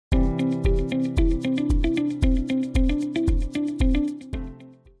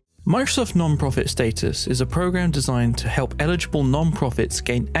Microsoft Nonprofit Status is a program designed to help eligible nonprofits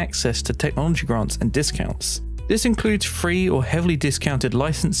gain access to technology grants and discounts. This includes free or heavily discounted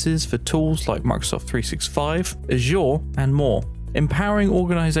licenses for tools like Microsoft 365, Azure, and more, empowering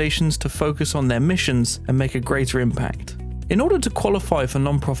organizations to focus on their missions and make a greater impact. In order to qualify for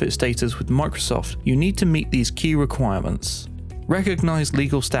nonprofit status with Microsoft, you need to meet these key requirements. Recognized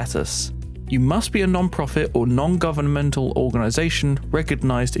legal status. You must be a nonprofit or non-governmental organization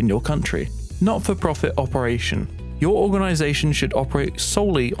recognized in your country. Not-for-profit operation. Your organization should operate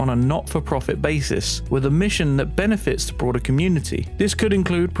solely on a not-for-profit basis with a mission that benefits the broader community. This could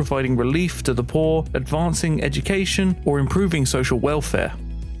include providing relief to the poor, advancing education, or improving social welfare.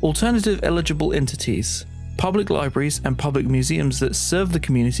 Alternative eligible entities. Public libraries and public museums that serve the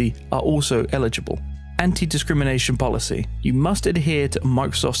community are also eligible. Anti-discrimination policy. You must adhere to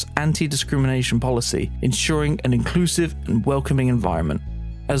Microsoft's anti-discrimination policy, ensuring an inclusive and welcoming environment.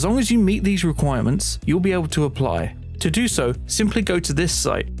 As long as you meet these requirements, you'll be able to apply. To do so, simply go to this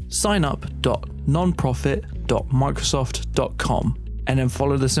site, signup.nonprofit.microsoft.com, and then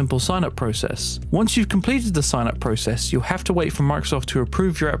follow the simple sign-up process. Once you've completed the sign-up process, you'll have to wait for Microsoft to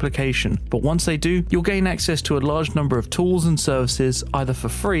approve your application, but once they do, you'll gain access to a large number of tools and services either for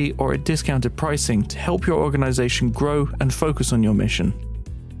free or at discounted pricing to help your organization grow and focus on your mission.